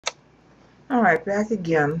All right, back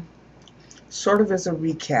again, sort of as a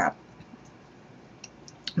recap,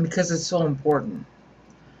 because it's so important.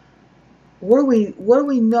 What do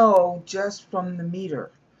we know just from the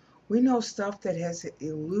meter? We know stuff that has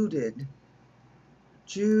eluded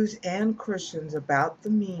Jews and Christians about the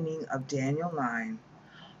meaning of Daniel 9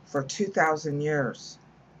 for 2,000 years.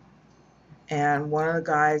 And one of the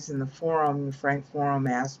guys in the forum, the Frank forum,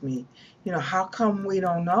 asked me, how come we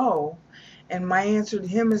don't know? And my answer to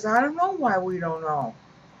him is, I don't know why we don't know.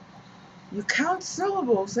 You count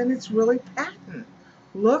syllables and it's really patent.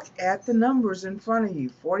 Look at the numbers in front of you.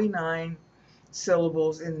 49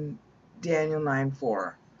 syllables in Daniel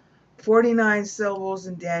 9:4. 49 syllables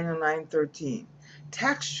in Daniel 9:13.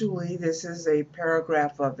 Textually, this is a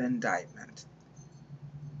paragraph of indictment.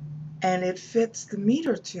 And it fits the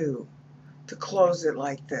meter too, to close it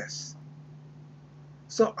like this.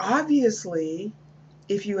 So obviously,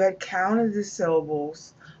 if you had counted the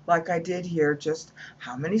syllables, like I did here, just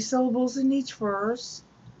how many syllables in each verse,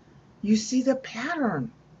 you see the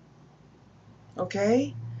pattern.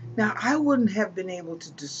 Okay? Now, I wouldn't have been able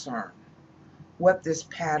to discern what this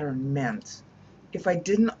pattern meant if I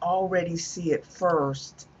didn't already see it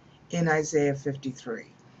first in Isaiah 53.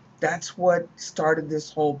 That's what started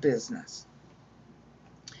this whole business.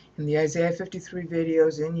 In the Isaiah 53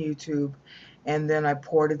 videos in YouTube, and then I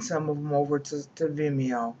ported some of them over to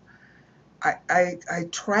Vimeo, I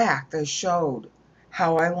tracked, I showed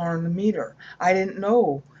how I learned the meter. I didn't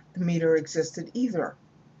know the meter existed either.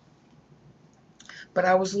 But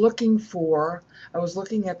I was looking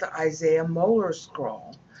at the Isaiah Molar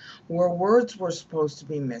scroll where words were supposed to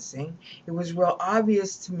be missing. It was real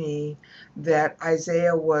obvious to me that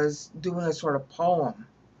Isaiah was doing a sort of poem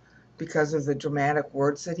because of the dramatic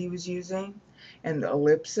words that he was using and the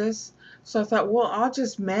ellipsis. So I thought, well, I'll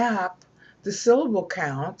just map the syllable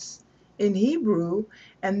counts in Hebrew,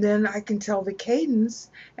 and then I can tell the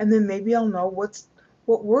cadence, and then maybe I'll know what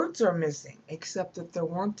words are missing, except that there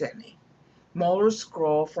weren't any. Molar's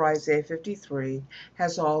scroll for Isaiah 53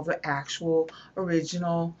 has all the actual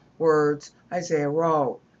original words Isaiah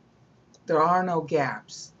wrote. There are no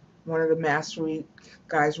gaps. One of the mastery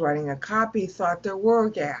guys writing a copy thought there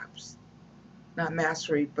were gaps. Not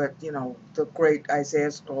mastery, but the great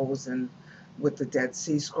Isaiah scroll was in with the Dead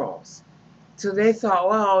Sea Scrolls. So they thought,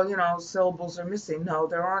 well, syllables are missing. No,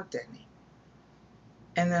 there aren't any.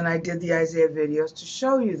 And then I did the Isaiah videos to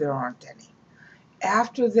show you there aren't any.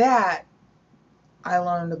 After that, I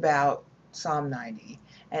learned about Psalm 90.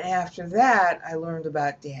 And after that, I learned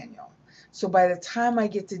about Daniel. So by the time I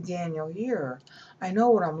get to Daniel here, I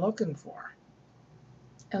know what I'm looking for.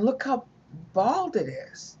 And look how bald it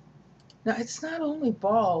is. Now, it's not only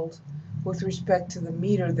bald with respect to the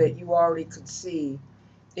meter that you already could see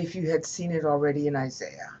if you had seen it already in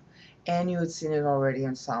Isaiah, and you had seen it already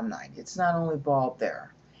in Psalm 90. It's not only bald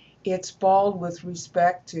there. It's bald with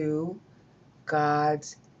respect to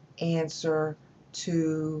God's answer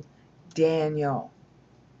to Daniel.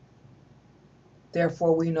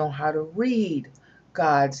 Therefore, we know how to read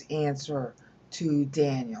God's answer to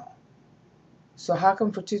Daniel. So how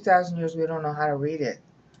come for 2,000 years we don't know how to read it?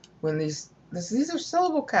 When these are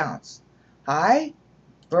syllable counts.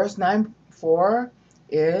 Verse 9:4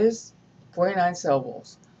 is 49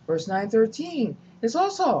 syllables. Verse 9:13 is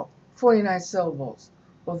also 49 syllables.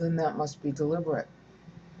 Well, then that must be deliberate.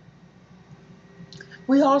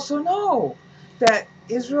 We also know that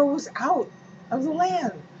Israel was out of the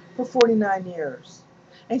land for 49 years.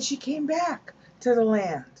 And she came back to the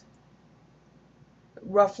land.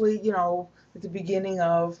 Roughly, at the beginning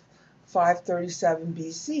of 537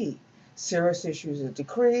 BC. Cyrus issues a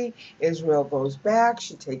decree. Israel goes back.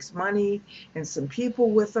 She takes money and some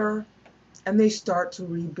people with her. And they start to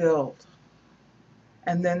rebuild.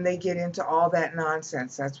 And then they get into all that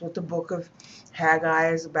nonsense. That's what the book of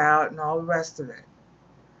Haggai is about and all the rest of it.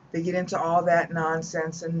 They get into all that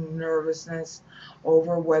nonsense and nervousness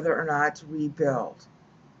over whether or not to rebuild.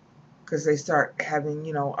 Because they start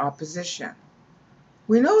having, opposition.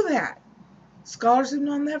 We know that. Scholars have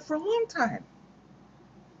known that for a long time.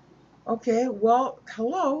 Okay, well,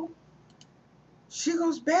 hello. She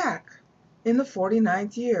goes back in the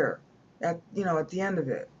 49th year, at the end of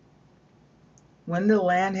it. When the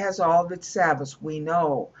land has all of its Sabbaths, we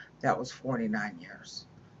know that was 49 years.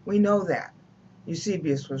 We know that.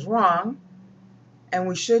 Eusebius was wrong, and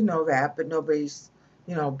we should know that, but nobody's,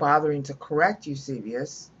 bothering to correct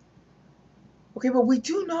Eusebius. Okay, but we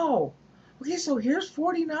do know. Okay, so here's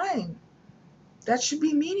 49. That should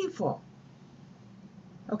be meaningful.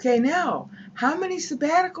 Okay, now, how many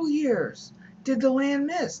sabbatical years did the land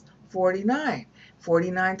miss? 49.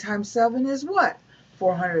 49 times 7 is what?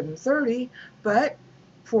 430, but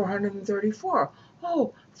 434.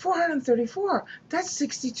 Oh, 434, that's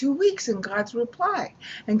 62 weeks in God's reply.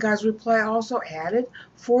 And God's reply also added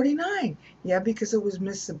 49. Yeah, because it was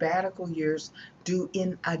missed sabbatical years due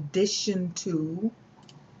in addition to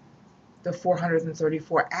the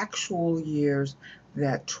 434 actual years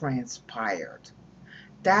that transpired.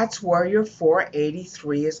 That's where your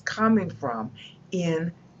 483 is coming from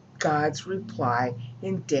in God's reply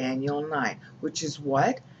in Daniel 9, which is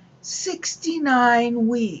what? 69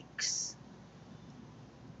 weeks.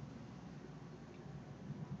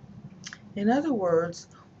 In other words,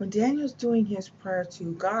 when Daniel's doing his prayer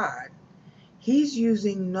to God, he's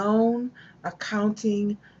using known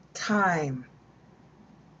accounting time.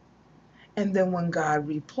 And then when God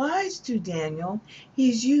replies to Daniel,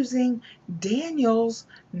 he's using Daniel's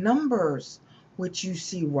numbers, which you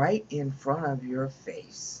see right in front of your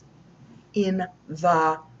face. In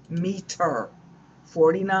the meter.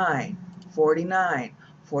 49, 49.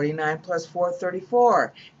 49 plus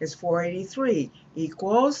 434 is 483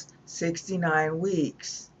 equals 69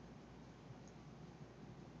 weeks.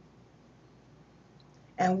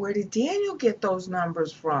 And where did Daniel get those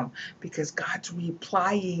numbers from? Because God's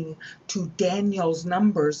replying to Daniel's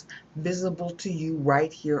numbers visible to you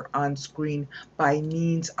right here on screen by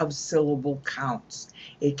means of syllable counts.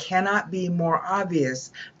 It cannot be more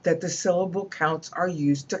obvious that the syllable counts are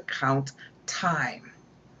used to count time.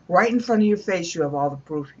 Right in front of your face, you have all the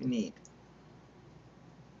proof you need.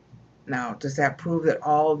 Now, does that prove that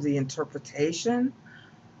all of the interpretation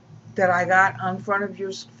that I got on front of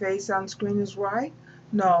your face on screen is right?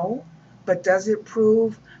 No, but does it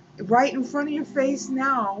prove right in front of your face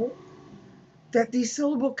now that these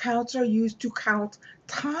syllable counts are used to count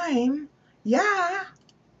time? Yeah.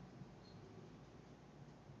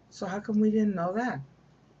 So how come we didn't know that?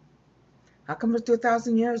 How come for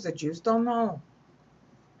 2,000 years the Jews don't know?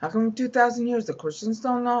 How come for 2,000 years the Christians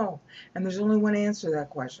don't know? And there's only one answer to that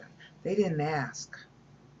question. They didn't ask.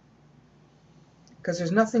 Because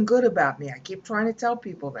there's nothing good about me. I keep trying to tell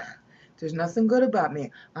people that. There's nothing good about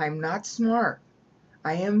me. I'm not smart.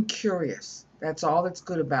 I am curious. That's all that's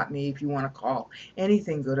good about me. If you want to call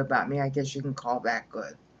anything good about me, I guess you can call that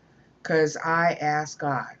good. Because I ask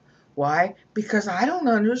God. Why? Because I don't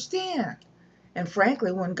understand. And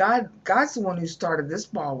frankly, when God's the one who started this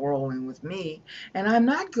ball rolling with me, and I'm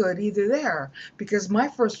not good either there. Because my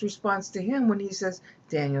first response to him when he says,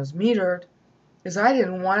 Daniel's metered, is I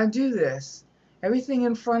didn't want to do this. Everything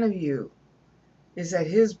in front of you is at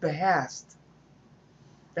his behest.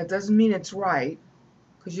 That doesn't mean it's right,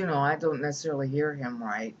 because, I don't necessarily hear him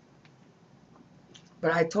right.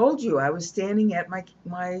 But I told you I was standing at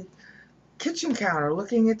my kitchen counter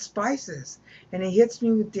looking at spices, and he hits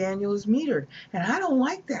me with Daniel is metered. And I don't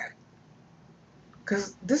like that,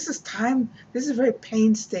 because this is very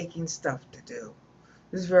painstaking stuff to do.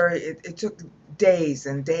 It took days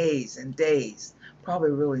and days and days.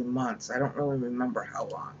 Probably really months. I don't really remember how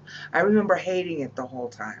long. I remember hating it the whole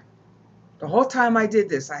time. The whole time I did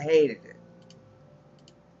this, I hated it.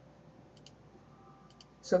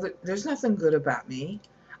 So there's nothing good about me.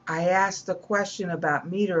 I asked the question about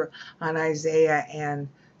meter on Isaiah and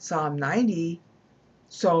Psalm 90.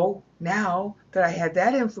 So now that I had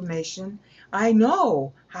that information, I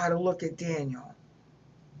know how to look at Daniel.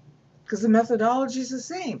 Because the methodology is the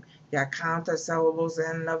same. You count the syllables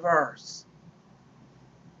in the verse.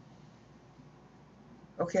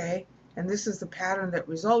 Okay, and this is the pattern that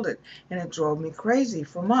resulted, and it drove me crazy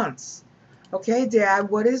for months. Okay,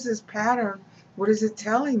 Dad, what is this pattern? What is it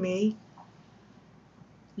telling me?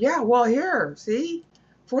 Yeah, well, here, see?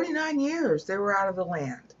 49 years they were out of the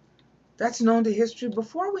land. That's known to history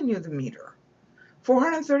before we knew the meter.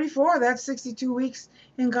 434, that's 62 weeks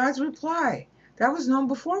in God's reply. That was known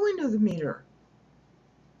before we knew the meter.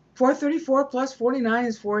 434 plus 49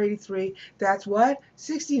 is 483. That's what?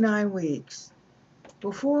 69 weeks.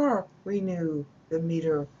 Before we knew the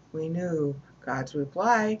meter, we knew God's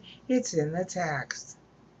reply. It's in the text.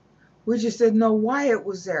 We just didn't know why it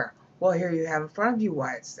was there. Well, here you have in front of you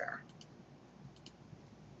why it's there.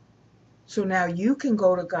 So now you can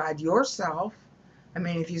go to God yourself. I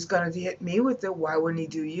mean, if he's going to hit me with it, why wouldn't he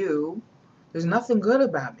do you? There's nothing good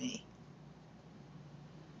about me.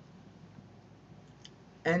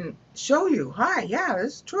 And show you, hi, yeah,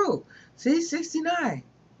 this is true. See, 69.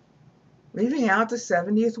 Leaving out the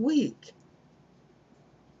 70th week.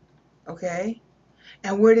 Okay?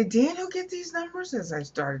 And where did Daniel get these numbers? As I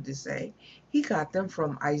started to say, he got them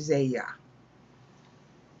from Isaiah.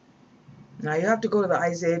 Now you have to go to the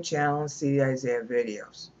Isaiah channel and see the Isaiah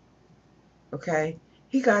videos. Okay?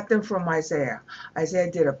 He got them from Isaiah. Isaiah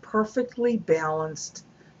did a perfectly balanced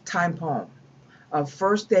time poem of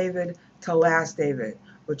first David to last David,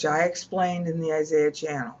 which I explained in the Isaiah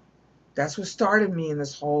channel. That's what started me in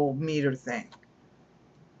this whole meter thing.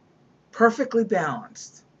 Perfectly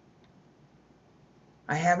balanced.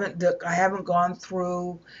 I haven't gone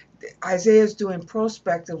through. Isaiah's doing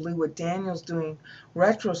prospectively what Daniel's doing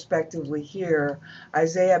retrospectively here.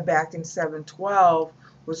 Isaiah back in 7:12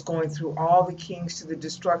 was going through all the kings to the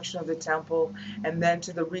destruction of the temple, and then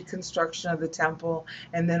to the reconstruction of the temple,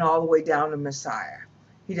 and then all the way down to Messiah.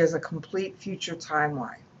 He does a complete future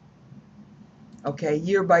timeline. Okay,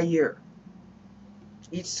 year by year.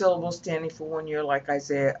 Each syllable standing for 1 year, like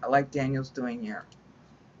Daniel's doing here.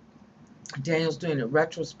 Daniel's doing it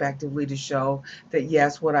retrospectively to show that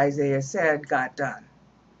yes, what Isaiah said got done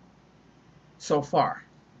so far,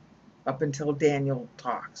 up until Daniel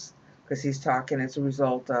talks, because he's talking as a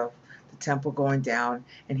result of the temple going down,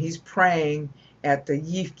 and he's praying at the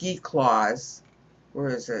Yif clause. Where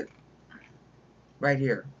is it? Right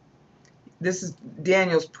here. This is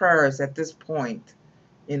Daniel's prayers at this point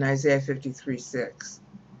in Isaiah 53:6.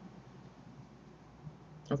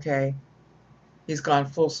 Okay? He's gone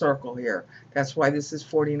full circle here. That's why this is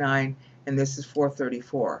 49 and this is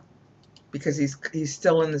 434. Because he's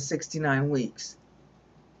still in the 69 weeks.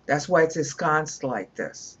 That's why it's ensconced like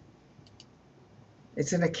this.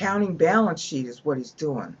 It's an accounting balance sheet is what he's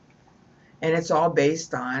doing. And it's all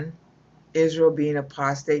based on Israel being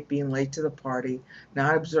apostate, being late to the party,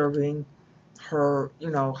 not observing her,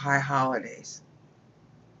 high holidays.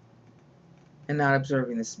 And not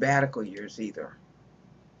observing the sabbatical years either.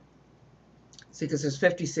 See, because there's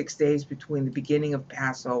 56 days between the beginning of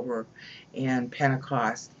Passover and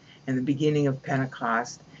Pentecost, and the beginning of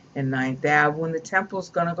Pentecost and 9th Av, when the temple's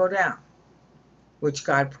going to go down, which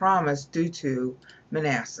God promised due to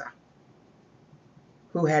Manasseh,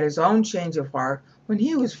 who had his own change of heart when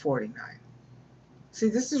he was 49. See,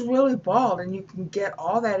 this is really bald, and you can get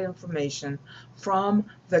all that information from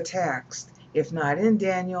the text, if not in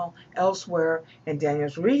Daniel, elsewhere, and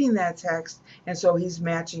Daniel's reading that text, and so he's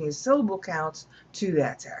matching his syllable counts to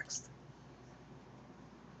that text.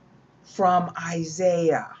 From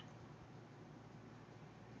Isaiah,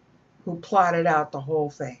 who plotted out the whole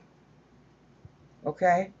thing.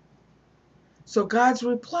 Okay? So God's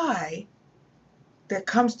reply that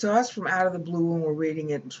comes to us from out of the blue when we're reading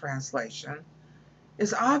it in translation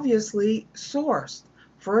is obviously sourced.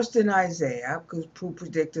 First in Isaiah, who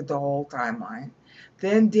predicted the whole timeline.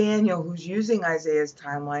 Then Daniel, who's using Isaiah's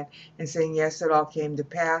timeline and saying, yes, it all came to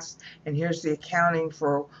pass, and here's the accounting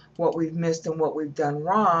for what we've missed and what we've done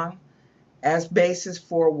wrong, as basis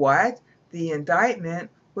for what? The indictment,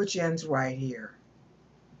 which ends right here.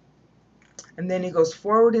 And then he goes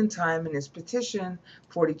forward in time in his petition,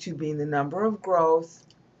 42 being the number of growth,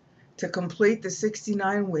 to complete the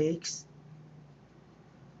 69 weeks,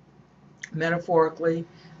 metaphorically,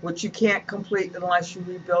 which you can't complete unless you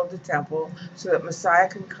rebuild the temple, so that Messiah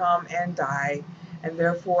can come and die, and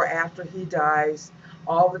therefore after he dies,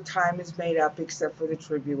 all the time is made up except for the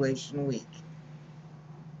tribulation week.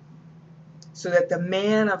 So that the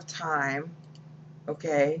man of time,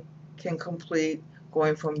 okay, can complete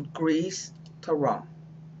going from Greece to Rome.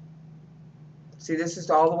 See, this is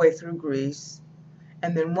all the way through Greece,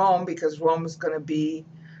 and then Rome, because Rome is going to be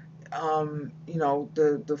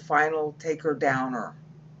the final taker downer.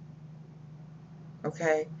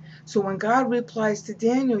 Okay, so when God replies to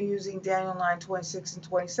Daniel using Daniel 9:26 and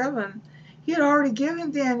 27, he had already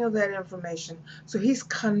given Daniel that information, so he's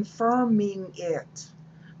confirming it.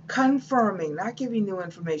 Confirming, not giving new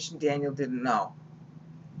information Daniel didn't know.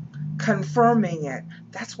 Confirming it.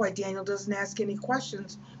 That's why Daniel doesn't ask any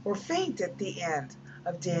questions or faint at the end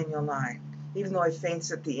of Daniel 9. Even though he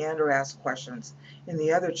faints at the end or asks questions in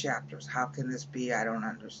the other chapters. How can this be? I don't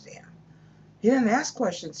understand. He didn't ask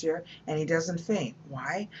questions here, and he doesn't faint.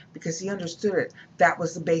 Why? Because he understood it. That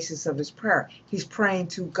was the basis of his prayer. He's praying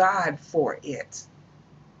to God for it.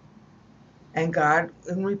 And God,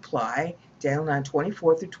 in reply, Daniel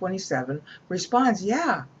 9:24 through 27, responds,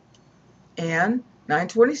 yeah. And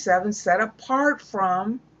 9:27, set apart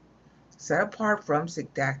from,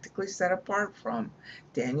 syntactically set apart from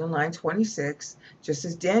Daniel 9:26, just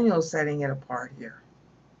as Daniel is setting it apart here.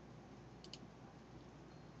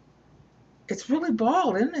 It's really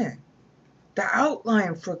bald, isn't it? The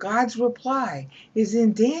outline for God's reply is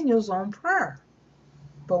in Daniel's own prayer.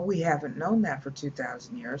 But we haven't known that for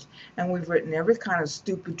 2,000 years, and we've written every kind of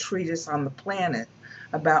stupid treatise on the planet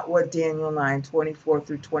about what Daniel 9:24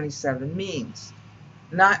 through 27 means,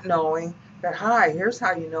 not knowing that, here's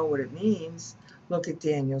how you know what it means. Look at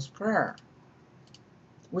Daniel's prayer,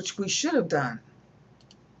 which we should have done.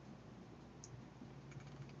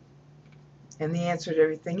 And the answer to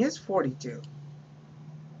everything is 42.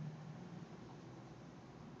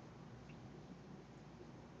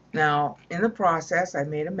 Now, in the process, I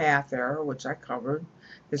made a math error, which I covered.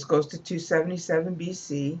 This goes to 277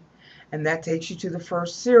 BC, and that takes you to the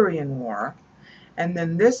First Syrian War. And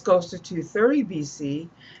then this goes to 230 BC,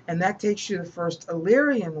 and that takes you to the First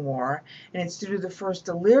Illyrian War. And it's due to the First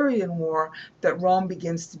Illyrian War that Rome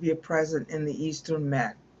begins to be a presence in the Eastern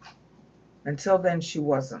Med. Until then, she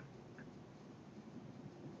wasn't.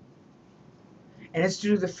 And it's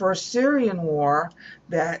due to the First Syrian War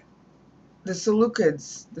that the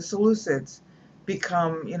Seleucids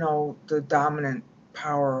become, the dominant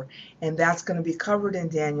power. And that's going to be covered in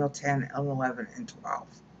Daniel 10, 11, and 12.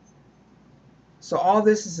 So all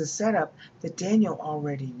this is a setup that Daniel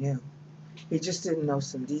already knew. He just didn't know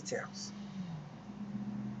some details.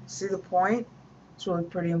 See the point? It's really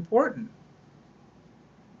pretty important.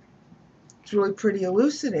 It's really pretty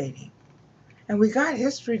elucidating. And we got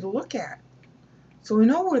history to look at. So we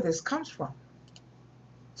know where this comes from.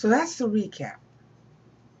 So that's the recap.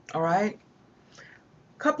 All right?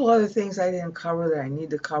 A couple other things I didn't cover that I need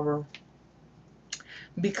to cover.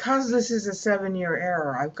 Because this is a 7-year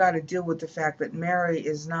error, I've got to deal with the fact that Mary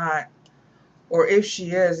is not, or if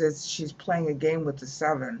she is, she's playing a game with the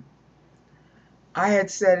 7. I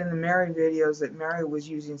had said in the Mary videos that Mary was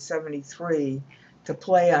using 73 to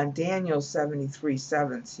play on Daniel's 73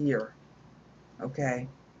 sevens here. Okay?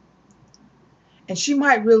 And she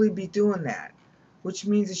might really be doing that, which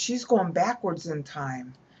means that she's going backwards in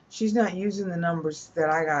time. She's not using the numbers that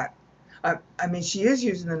I got. I mean, she is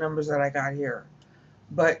using the numbers that I got here,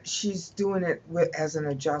 but she's doing it as an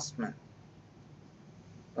adjustment.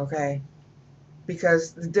 Okay?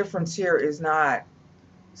 Because the difference here is not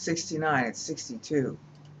 69, it's 62.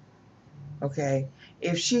 Okay?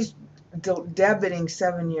 If she's debiting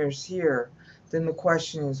 7 years here, then the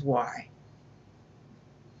question is why?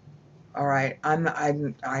 All right? I'm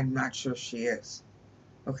not sure she is.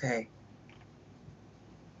 Okay?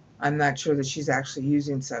 I'm not sure that she's actually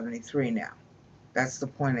using 73 now. That's the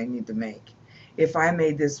point I need to make. If I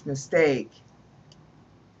made this mistake,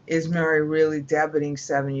 is Mary really debiting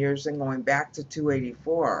 7 years and going back to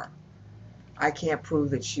 284? I can't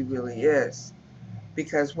prove that she really is,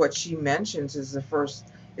 because what she mentions is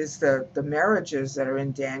the marriages that are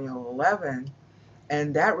in Daniel 11,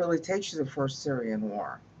 and that really takes you to the First Syrian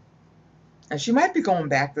War. And she might be going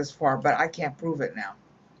back this far, but I can't prove it now.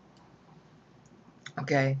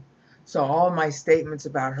 Okay? So all of my statements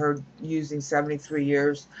about her using 73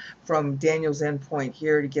 years from Daniel's end point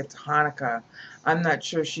here to get to Hanukkah, I'm not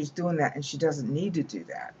sure she's doing that, and she doesn't need to do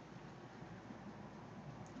that.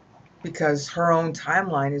 Because her own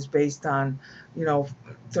timeline is based on,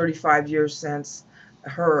 35 years since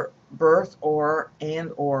her birth or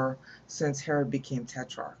since Herod became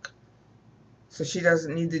tetrarch. So she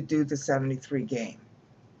doesn't need to do the 73 game.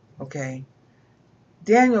 Okay?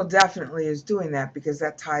 Daniel definitely is doing that because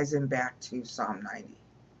that ties him back to Psalm 90.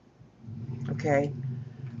 Okay?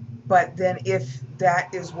 But then if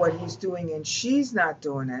that is what he's doing and she's not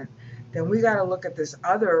doing it, then we got to look at this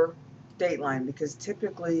other date line, because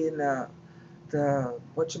typically in the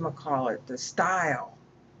the style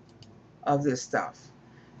of this stuff,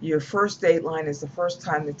 your first date line is the first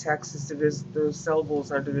time the text is the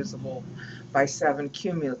syllables are divisible by 7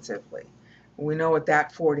 cumulatively. We know what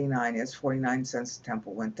that 49 is. 49 since the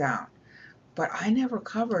temple went down. But I never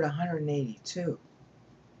covered 182.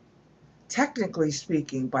 Technically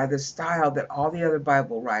speaking, by the style that all the other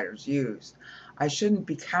Bible writers use, I shouldn't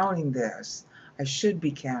be counting this. I should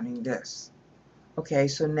be counting this. Okay,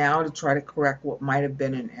 so now to try to correct what might have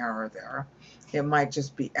been an error there, it might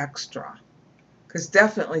just be extra. Because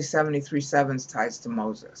definitely 73 sevens ties to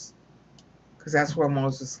Moses. Because that's where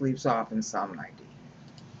Moses leaves off in Psalm 90.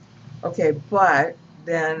 Okay, but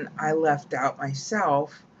then I left out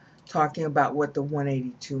myself talking about what the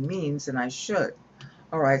 182 means, and I should.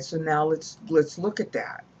 All right, so now let's look at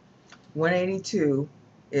that. 182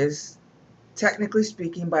 is, technically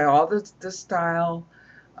speaking, by all the style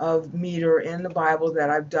of meter in the Bible that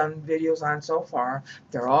I've done videos on so far,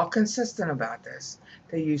 they're all consistent about this.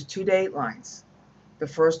 They use 2 date lines. The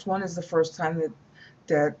first one is the first time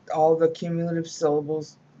that all the cumulative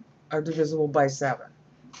syllables are divisible by 7.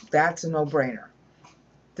 That's a no-brainer.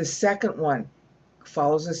 The second one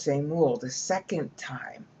follows the same rule. The second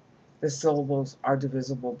time the syllables are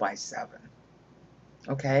divisible by 7.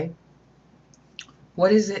 Okay?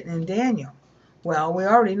 What is it in Daniel? Well, we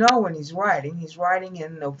already know when he's writing. He's writing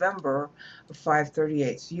in November of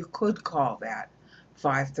 538. So you could call that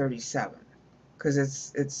 537 because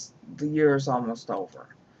it's the year is almost over.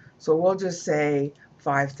 So we'll just say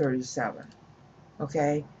 537.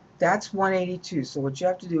 Okay? That's 182. So what you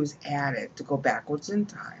have to do is add it to go backwards in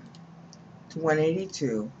time. to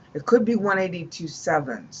 182. It could be 182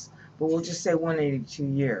 sevens, but we'll just say 182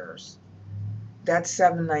 years. That's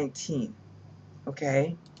 719,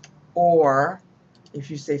 okay? Or if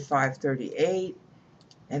you say 538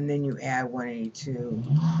 and then you add 182,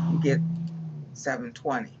 you get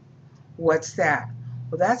 720. What's that?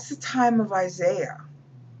 Well, that's the time of Isaiah,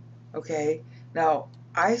 okay? Now,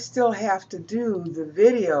 I still have to do the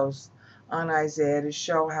videos on Isaiah to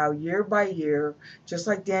show how year by year, just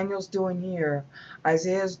like Daniel's doing here,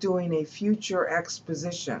 Isaiah's doing a future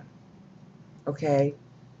exposition, okay?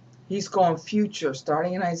 He's going future,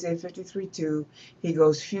 starting in Isaiah 53:2, he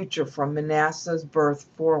goes future from Manasseh's birth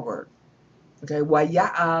forward. Okay,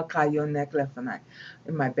 Waya'a kayonek lefanai,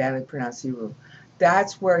 in my badly pronounced Hebrew.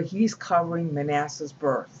 That's where he's covering Manasseh's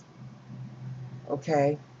birth.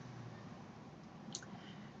 Okay?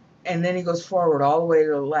 And then he goes forward all the way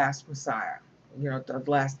to the last Messiah. You know, the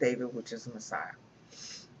last David, which is the Messiah.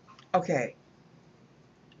 Okay.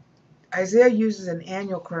 Isaiah uses an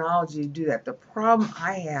annual chronology to do that. The problem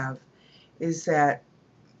I have is that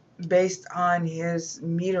based on his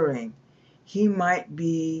metering, he might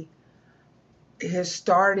be his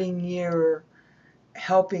starting year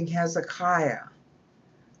helping Hezekiah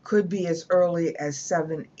could be as early as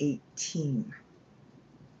 718.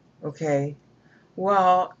 Okay?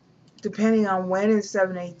 Well, depending on when in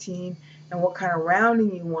 718 and what kind of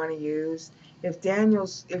rounding you want to use,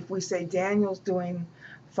 if we say Daniel's doing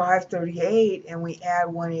 538 and we add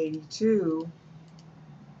 182,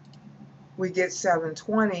 we get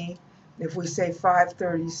 720. If we say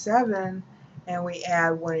 537 and we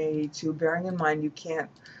add 182, bearing in mind you can't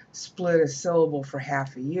split a syllable for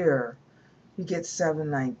half a year, you get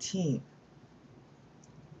 719.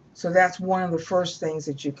 So that's one of the first things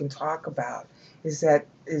that you can talk about, is that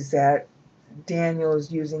Daniel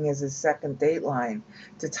is using as his second date line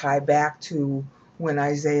to tie back to when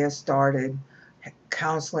Isaiah started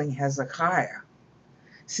counseling Hezekiah.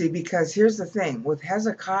 See, because here's the thing, with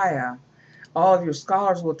Hezekiah, all of your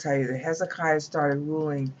scholars will tell you that Hezekiah started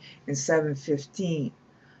ruling in 715,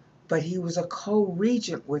 but he was a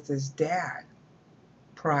co-regent with his dad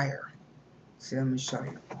prior. See, let me show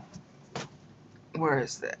you. Where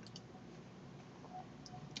is that?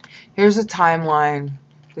 Here's a timeline.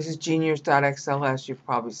 This is genius.xls. You've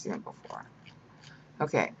probably seen it before.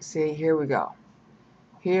 Okay, see, here we go.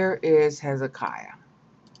 Here is Hezekiah.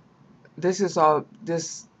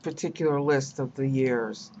 This particular list of the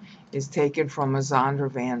years is taken from a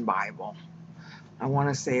Zondervan Bible. I want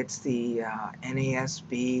to say it's the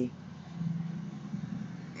NASB.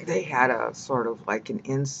 They had a sort of like an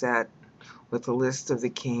inset with a list of the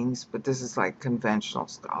kings, but this is like conventional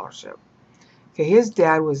scholarship. Okay, his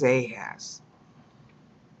dad was Ahaz.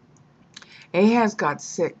 Ahaz got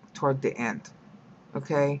sick toward the end.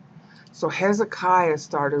 Okay, so Hezekiah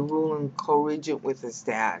started ruling co-regent with his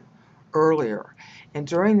dad earlier. And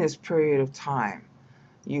during this period of time,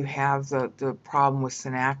 you have the problem with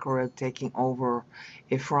Sennacherib taking over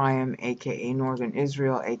Ephraim, aka Northern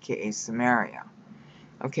Israel, aka Samaria.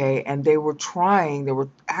 Okay, and there were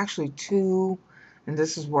actually two, and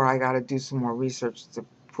this is where I got to do some more research to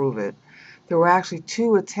prove it. There were actually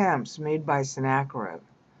two attempts made by Sennacherib.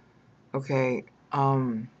 Okay,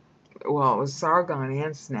 well, it was Sargon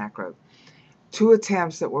and Sennacherib. Two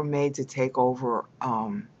attempts that were made to take over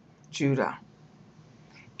Judah.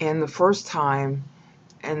 And the first time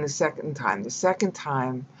and the second time. The second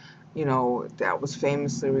time, you know, that was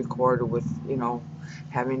famously recorded with, you know,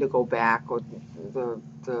 having to go back with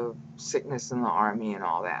the sickness in the army and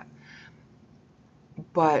all that.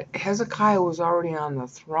 But Hezekiah was already on the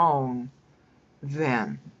throne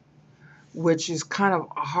then, which is kind of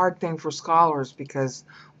a hard thing for scholars, because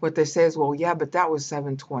what they say is, well, yeah, but that was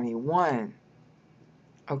 721.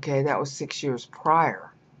 Okay, that was 6 years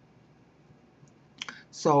prior.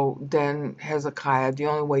 So then Hezekiah, the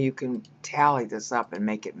only way you can tally this up and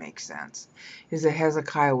make it make sense is that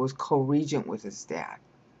Hezekiah was co-regent with his dad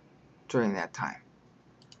during that time.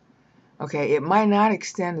 Okay, it might not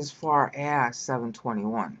extend as far as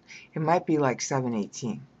 721. It might be like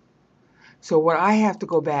 718. So what I have to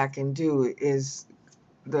go back and do is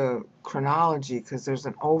the chronology, because there's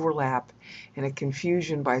an overlap and a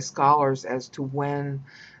confusion by scholars as to when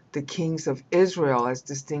the kings of Israel, as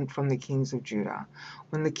distinct from the kings of Judah,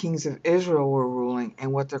 when the kings of Israel were ruling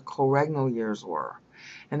and what their co-regnal years were.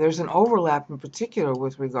 And there's an overlap in particular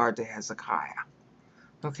with regard to Hezekiah.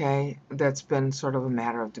 Okay, that's been sort of a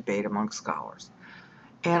matter of debate among scholars.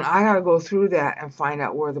 And I got to go through that and find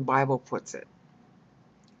out where the Bible puts it.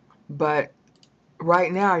 But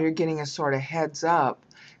right now you're getting a sort of heads up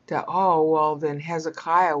that, oh, well, then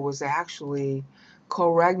Hezekiah was actually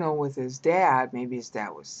co-regnal with his dad. Maybe his dad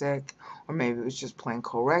was sick, or maybe it was just plain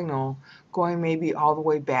co-regnal, going maybe all the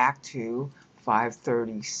way back to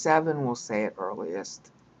 537, we'll say at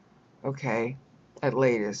earliest, okay, at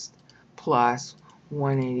latest, plus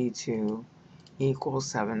 182 equals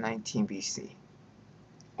 719 BC,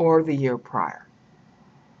 or the year prior.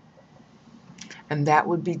 And that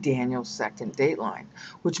would be Daniel's second dateline,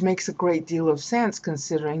 which makes a great deal of sense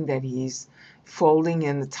considering that he's folding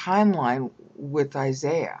in the timeline with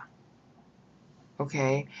Isaiah.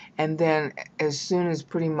 Okay, and then as soon as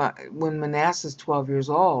pretty much when Manasseh's 12 years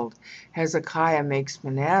old, Hezekiah makes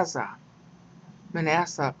Manasseh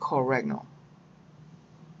co-regnal.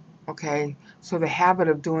 Okay, so the habit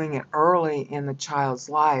of doing it early in the child's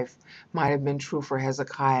life might have been true for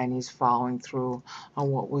Hezekiah, and he's following through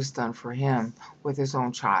on what was done for him with his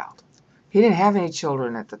own child. He didn't have any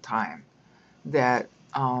children at the time that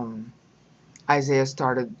Isaiah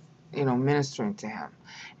started, ministering to him.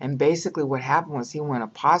 And basically what happened was he went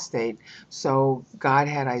apostate, so God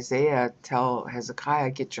had Isaiah tell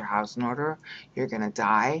Hezekiah, get your house in order, you're going to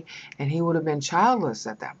die, and he would have been childless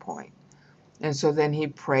at that point. And so then he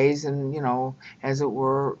prays and, as it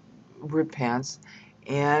were, repents.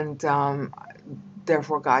 And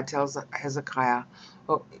therefore God tells Hezekiah,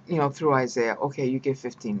 through Isaiah, okay, you get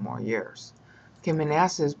 15 more years. Okay,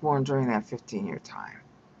 Manasseh is born during that 15-year time.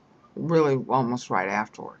 Really almost right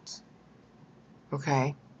afterwards.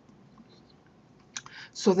 Okay?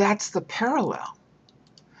 So that's the parallel.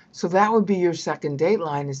 So that would be your second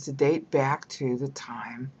dateline, is to date back to the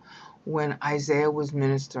time when Isaiah was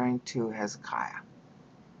ministering to Hezekiah.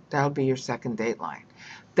 That would be your second dateline.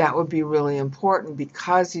 That would be really important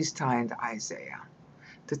because he's tying to Isaiah.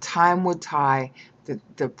 The time would tie,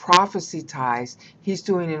 the prophecy ties. He's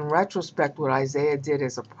doing in retrospect what Isaiah did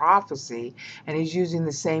as a prophecy, and he's using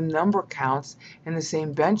the same number counts and the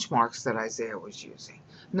same benchmarks that Isaiah was using.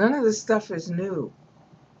 None of this stuff is new.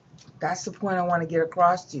 That's the point I want to get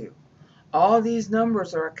across to you. All these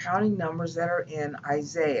numbers are accounting numbers that are in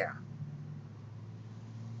Isaiah.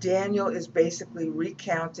 Daniel is basically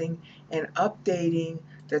recounting and updating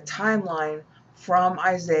the timeline from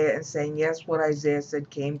Isaiah and saying, yes, what Isaiah said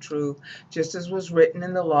came true, just as was written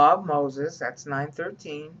in the law of Moses. That's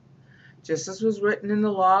 9:13. Just as was written in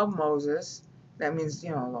the law of Moses. That means, the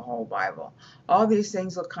whole Bible. All these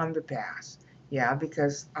things will come to pass. Yeah,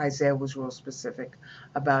 because Isaiah was real specific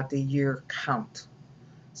about the year count.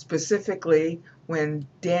 Specifically, when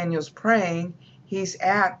Daniel's praying, he's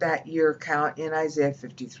at that year count in Isaiah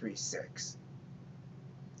 53:6,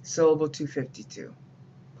 syllable 252,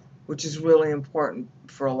 which is really important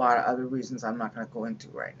for a lot of other reasons I'm not going to go into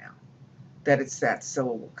right now, that it's that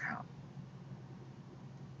syllable count.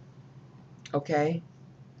 Okay?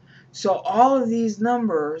 So all of these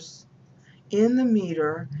numbers in the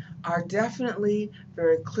meter are definitely,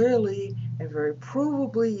 very clearly, and very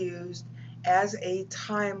provably used as a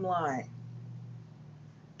timeline.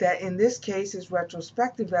 That in this case is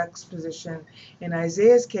retrospective exposition. In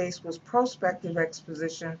Isaiah's case was prospective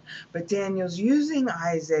exposition, but Daniel's using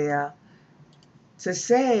Isaiah to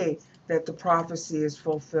say that the prophecy is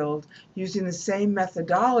fulfilled using the same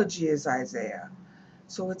methodology as Isaiah.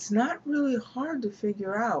 So it's not really hard to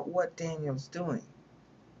figure out what Daniel's doing.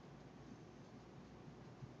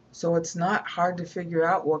 So it's not hard to figure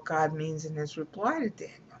out what God means in his reply to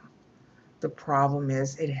Daniel. The problem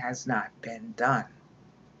is it has not been done.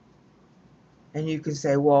 And you can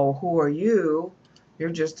say, well, who are you? You're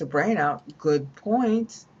just a brain out. Good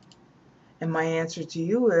point. And my answer to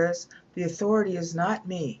you is, the authority is not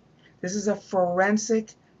me. This is a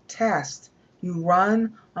forensic test. You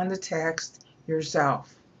run on the text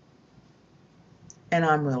yourself. And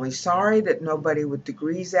I'm really sorry that nobody with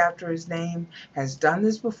degrees after his name has done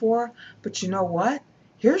this before. But you know what?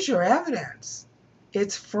 Here's your evidence.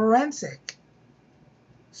 It's forensic.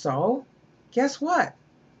 So, guess what?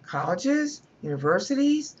 Colleges,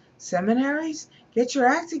 universities, seminaries, get your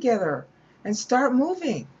act together and start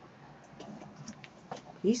moving.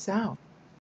 Peace out.